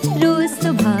अलविदा रोज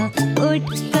सुबह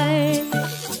उठकर।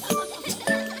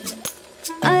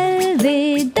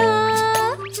 अलविदा,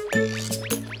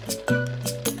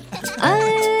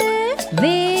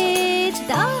 अलविदा।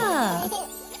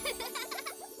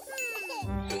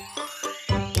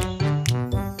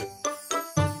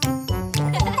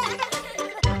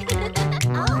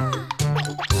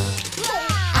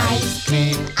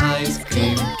 आइसक्रीम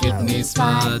आइसक्रीम कितनी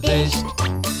स्वादिष्ट।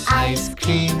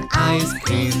 आइसक्रीम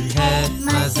आइसक्रीम है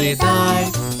मजेदार।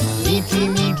 मीठी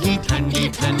मीठी ठंडी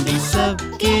ठंडी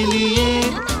सबके लिए।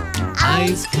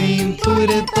 आइसक्रीम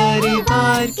पूरे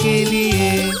परिवार के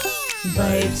लिए।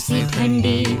 बर्फ से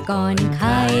ठंडी कौन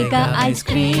खाएगा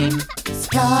आइसक्रीम।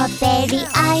 स्ट्रॉबेरी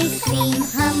आइसक्रीम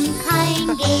हम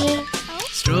खाएंगे।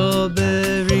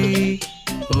 स्ट्रॉबेरी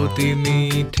होती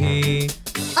मीठी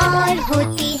और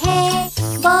होती है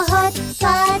बहुत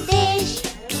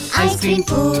स्वादिष्ट। आइसक्रीम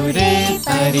पूरे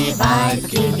परिवार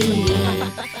के लिए।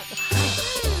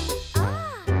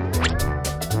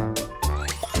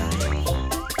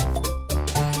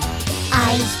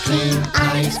 आइसक्रीम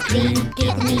आइसक्रीम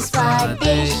कितनी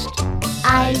स्वादिष्ट।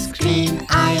 आइसक्रीम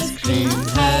आइसक्रीम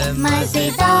है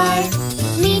मजेदार।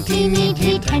 मीठी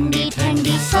मीठी ठंडी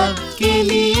ठंडी सबके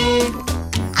लिए।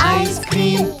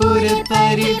 आइसक्रीम पूरे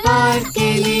परिवार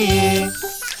के लिए।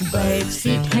 बर्फ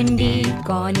से ठंडी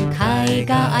कौन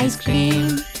खाएगा आइसक्रीम।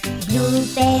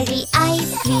 ब्लूबेरी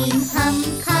आइसक्रीम हम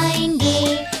खाएंगे।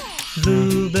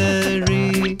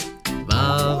 ब्लूबेरी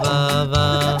वाह वाह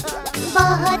वाह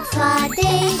बहुत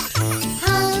स्वादिष्ट।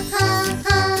 हाँ हाँ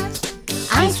हाँ।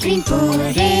 आइसक्रीम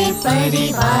पूरे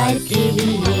परिवार के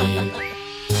लिए।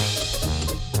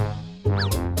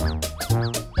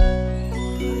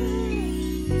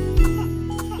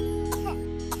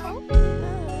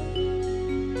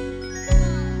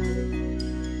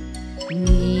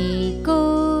 नीको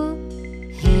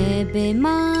है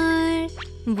बीमार,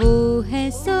 वो है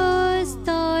सुस्त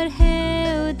और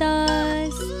है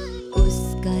उदास।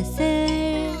 उसका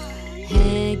सिर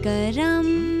है गरम,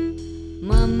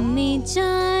 मम्मी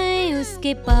जाए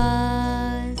उसके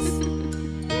पास।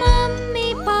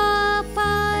 मम्मी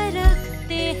पापा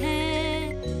रखते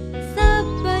हैं सब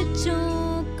बच्चों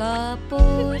का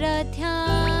पूरा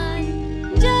ध्यान।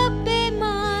 जब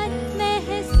बीमार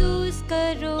महसूस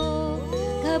करो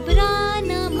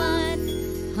घबराना मत,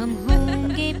 हम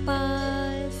होंगे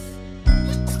पास।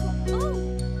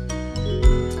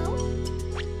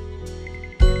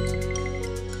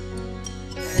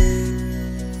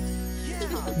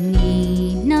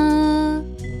 नीना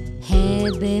है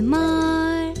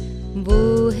बीमार, वो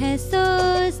है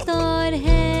सुस्त और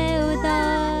है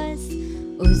उदास।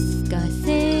 उसका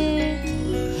सिर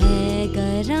है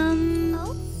गरम,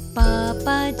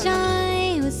 पापा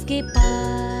जाए उसके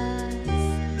पास।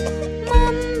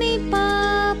 मम्मी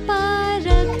पापा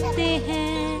रखते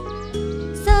हैं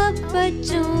सब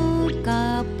बच्चों का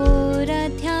पूरा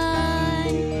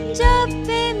ध्यान। जब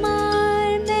बीमार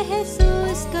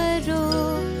महसूस करो,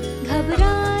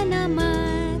 घबराना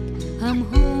मत, हम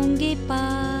होंगे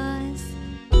पास।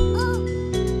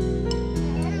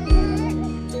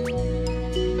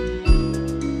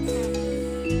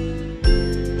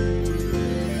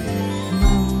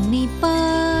 मम्मी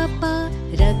पापा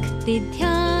रखते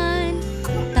ध्यान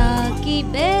ताकि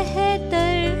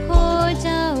बेहतर हो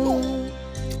जाओ।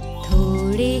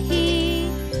 थोड़े ही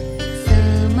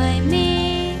समय में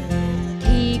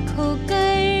ठीक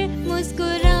होकर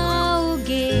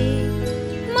मुस्कुराओगे।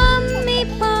 मम्मी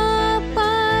पापा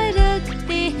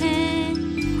रखते हैं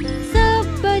सब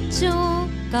बच्चों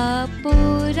का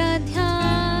पूरा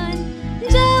ध्यान।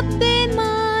 जब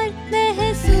बीमार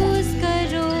महसूस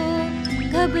करो,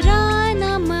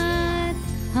 घबराना मत,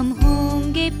 हम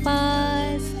होंगे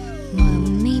पास।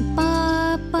 मम्मी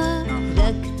पापा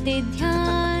रखते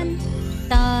ध्यान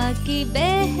ताकि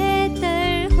बेहतर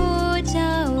हो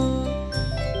जाओ।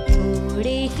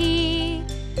 थोड़े ही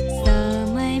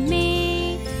समय में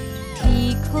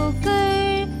ठीक होकर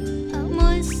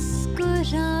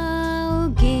मुस्कुराओगे।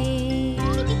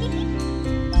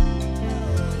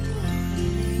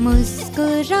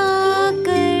 मुस्कुरा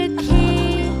कर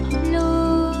खेलोगे।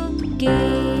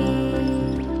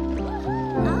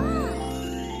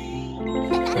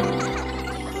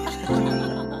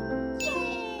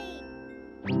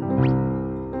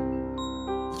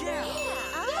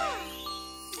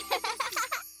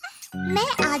 मैं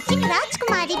आज एक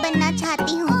राजकुमारी बनना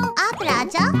चाहती हूँ। आप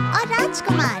राजा और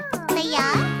राजकुमार।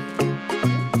 तैयार?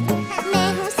 मैं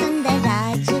हूँ सुंदर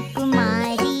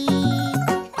राजकुमारी,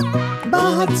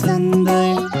 बहुत सुंदर,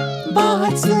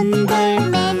 बहुत सुंदर।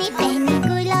 मैंने पहनी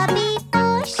गुलाबी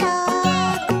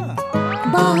पोशाक।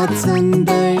 बहुत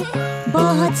सुंदर,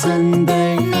 बहुत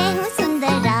सुंदर। मैं हूँ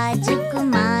सुंदर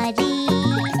राजकुमारी,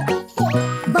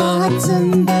 बहुत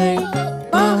सुंदर,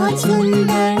 बहुत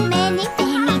सुंदर। मैंने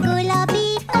पहनी गुलाबी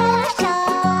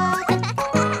पोशाक।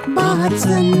 बहुत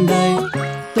सुंदर,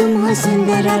 तुम हो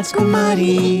सुंदर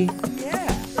राजकुमारी।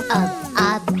 अब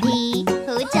आप भी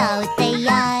हो जाओ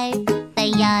तैयार,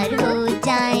 तैयार हो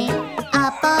जाएं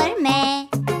आप और मैं।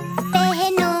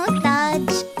 पहनो ताज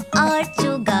और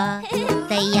चुगा,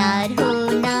 तैयार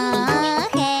होना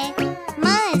है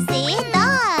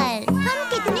मजेदार। हम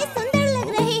कितने सुंदर लग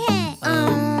रहे हैं।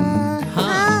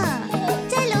 हाँ,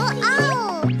 चलो आओ।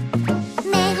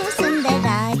 मैं हूँ सुंदर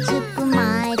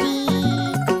राजकुमारी,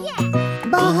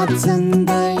 बहुत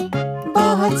सुंदर,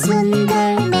 बहुत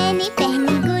सुंदर। मैंने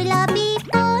पहनी गुलाबी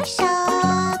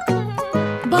पोशाक।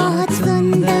 बहुत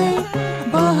सुंदर,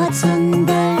 बहुत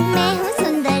सुंदर। मैं हूँ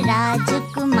सुंदर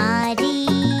राजकुमारी,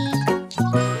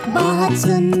 बहुत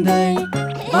सुंदर,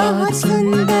 बहुत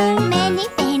सुंदर। मैंने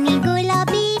पहनी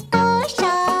गुलाबी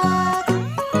पोशाक।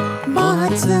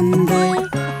 बहुत सुंदर,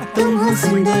 तुम हो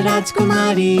सुंदर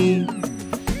राजकुमारी।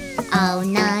 आओ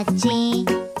नाचें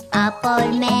आप और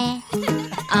मैं,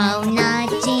 आओ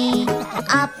नाचें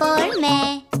आप और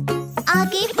मैं।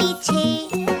 आगे पीछे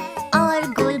और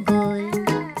गोल गोल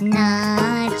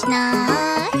नाचना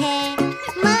है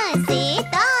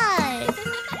मजेदार।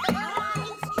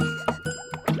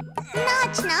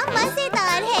 नाचना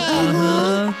मजेदार है।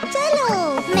 चलो,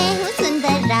 मैं हूँ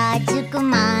सुंदर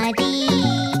राजकुमारी,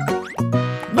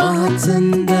 बहुत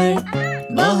सुंदर,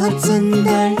 बहुत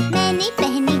सुंदर। मैंने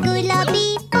पहनी गुलाबी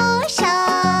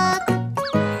पोशाक।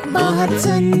 बहुत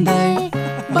सुंदर,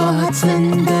 बहुत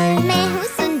सुंदर। मैं हूँ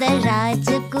सुंदर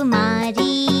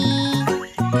राजकुमारी,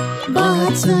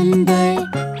 बहुत सुंदर,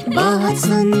 बहुत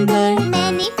सुंदर।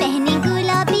 मैंने पहनी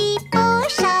गुलाबी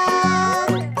पोशाक।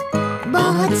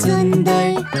 बहुत सुंदर,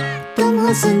 तुम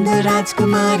हो सुंदर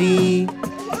राजकुमारी।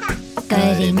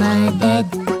 करे मदद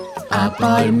आप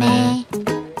और मैं,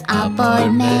 आप और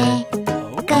मैं।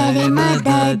 करे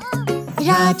मदद,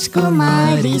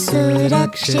 राजकुमारी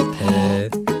सुरक्षित है,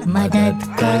 मदद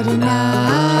करना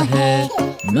है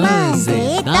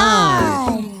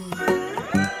मजेदार।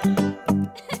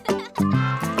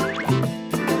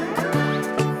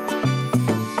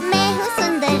 मैं हूँ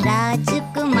सुंदर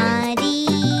राजकुमारी,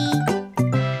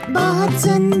 बहुत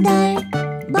सुंदर,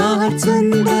 बहुत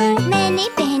सुंदर। मैंने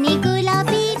पहनी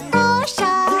गुलाबी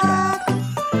पोशाक।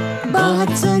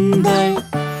 बहुत सुंदर,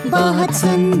 बहुत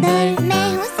सुंदर। मैं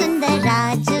हूँ सुंदर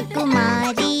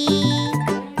राजकुमारी,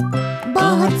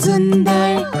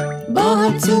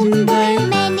 बहुत सुंदर।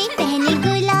 मैंने पहनी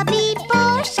गुलाबी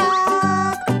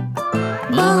पोशाक।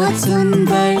 बहुत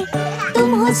सुंदर,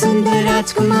 तुम हो सुंदर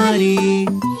राजकुमारी।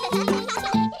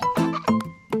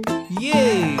 ये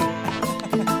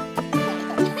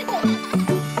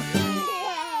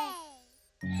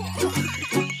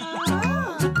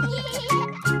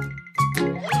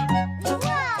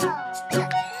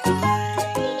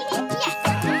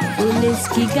पुलिस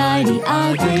की गाड़ी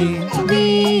आ गई,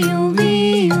 वीयू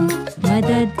वीयू,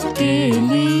 मदद के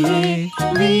लिए,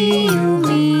 वीयू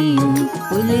वीयू।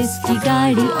 पुलिस की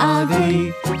गाड़ी आ गई,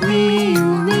 वीयू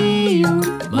वीयू,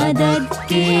 मदद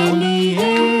के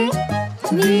लिए,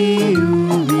 वीयू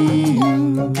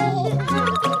वीयू।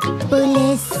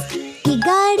 पुलिस की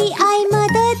गाड़ी आई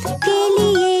मदद के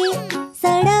लिए,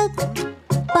 सड़क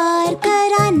पार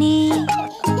कराने।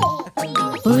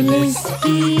 पुलिस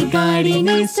की गाड़ी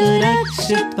ने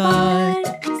सुरक्षित पार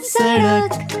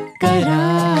सड़क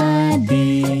करा दी।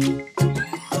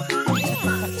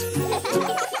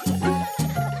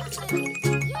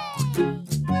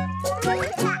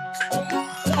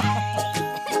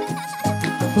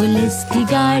 पुलिस की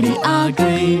गाड़ी आ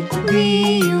गई,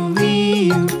 वीयू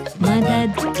वीयू,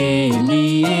 मदद के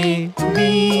लिए,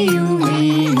 वीयू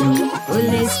वीयू।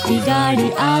 पुलिस की गाड़ी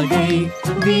आ गई,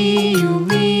 वीयू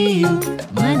वीयू,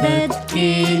 मदद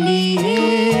के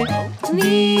लिए,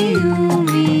 वीयू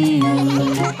वीयू।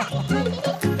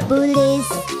 पुलिस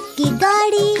की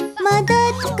गाड़ी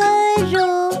मदद करो,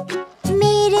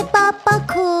 मेरे पापा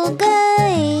खो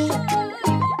गए।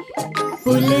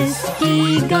 पुलिस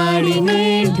की गाड़ी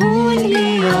ने ढूंढ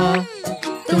लिया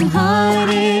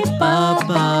तुम्हारे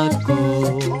पापा को।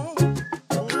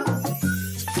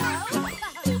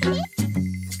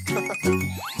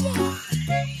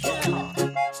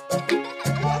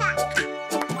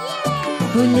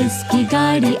 पुलिस की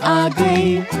गाड़ी आ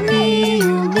गई,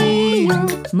 वीयू वीयू,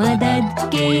 मदद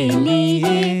के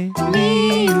लिए,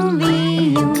 वीयू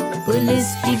वीयू।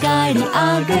 पुलिस की गाड़ी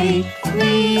आ गई,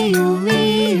 वीयू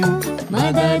वीयू,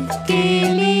 मदद के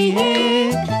लिए,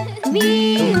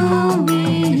 वीयू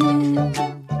वीयू।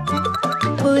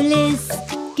 पुलिस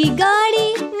की गाड़ी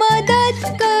मदद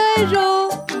करो,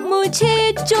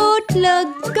 मुझे चोट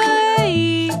लग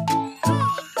गई।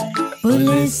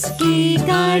 पुलिस की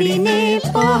गाड़ी ने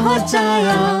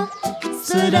पहुंचाया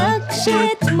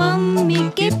सुरक्षित मम्मी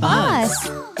के पास।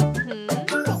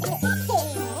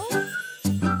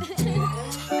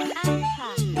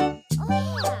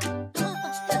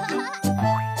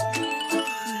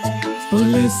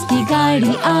 पुलिस की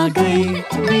गाड़ी आ गई,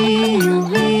 वीयू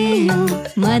वीयू,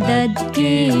 मदद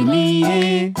के लिए,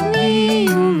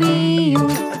 वीयू वीयू।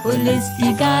 पुलिस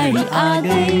की गाड़ी आ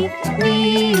गई,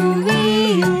 वीयू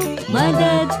वीयू,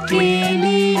 मदद के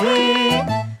लिए,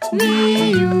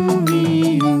 वीयू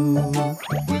वीयू।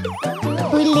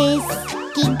 पुलिस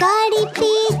की गाड़ी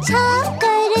पीछा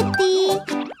करती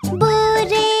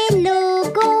बुरे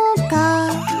लोगों का।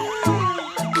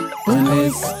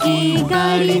 पुलिस की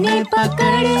गाड़ी ने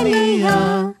पकड़ लिया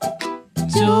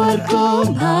चोर को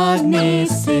भागने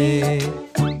से।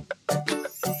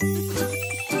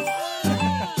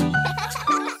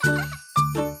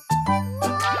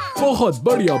 बहुत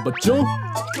बढ़िया बच्चों।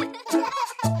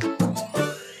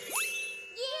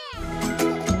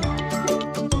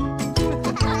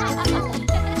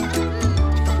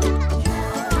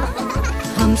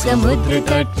 हम समुद्र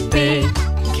तट पे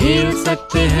खेल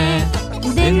सकते हैं,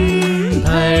 दिन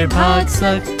भर भाग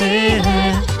सकते हैं।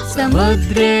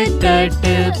 समुद्र तट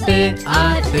पे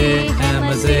आते हैं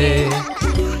मजे,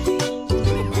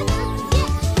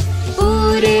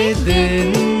 पूरे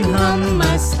दिन हम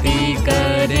मस्ती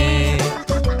करें।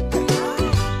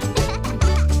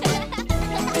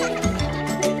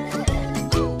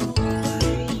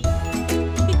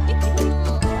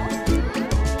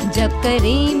 जब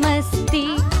करें मस्ती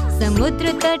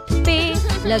समुद्र तट पे,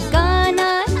 लगाना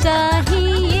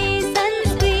चाहिए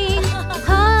सनस्क्रीन,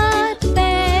 हाथ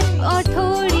पैर और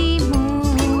थोड़ी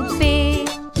मुंह पे।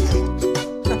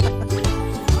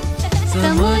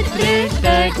 समुद्र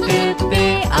तट पे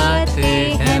आते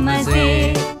हैं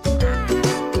मजे,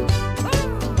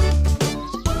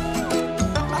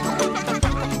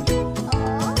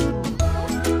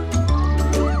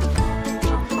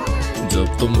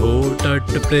 जब तुम हो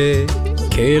तट पे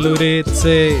खेलो रेत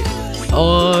से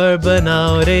और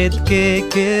बनाओ रेत के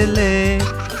किले,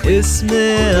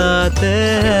 इसमें आते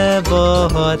हैं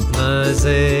बहुत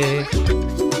मजे।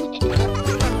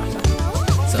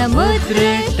 समुद्र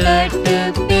तट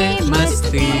पे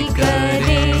मस्ती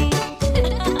करें।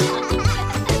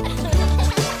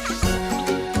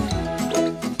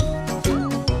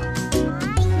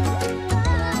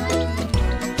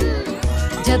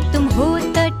 जब तुम हो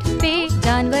तट पे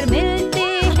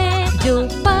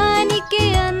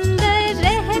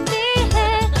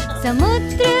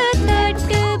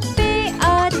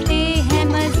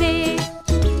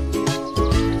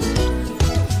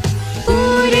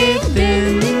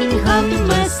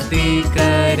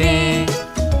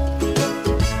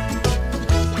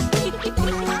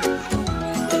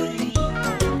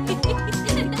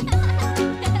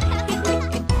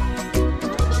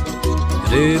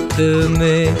रेत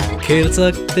में खेल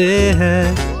सकते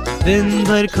हैं, दिन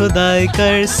भर खुदाई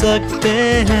कर सकते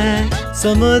हैं,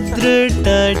 समुद्र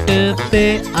तट पे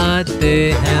आते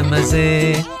हैं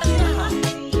मजे।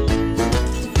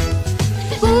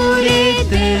 पूरे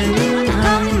दिन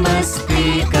हम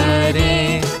मस्ती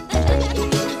करें।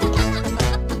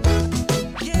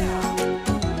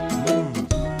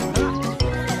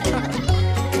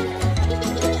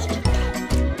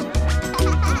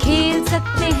 खेल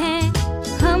सकते हैं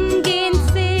हम गेंद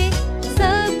से,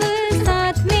 सब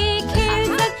साथ में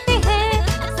खेल सकते हैं,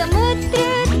 समुद्र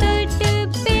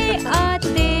तट पे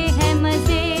आते हैं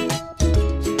मजे।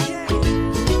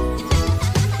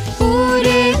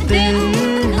 पूरे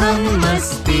दिन हम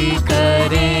मस्ती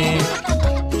करें।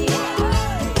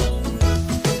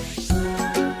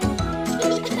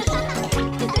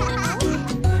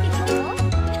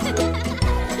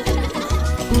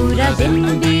 पूरा दिन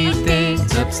बीते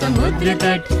जब समुद्र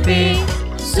तट पे,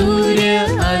 सूर्य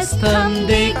अस्त हम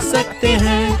देख सकते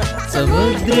हैं,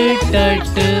 समुद्र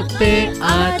तट पे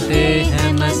आते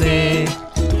हैं मजे।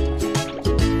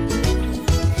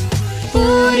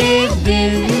 पूरे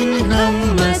दिन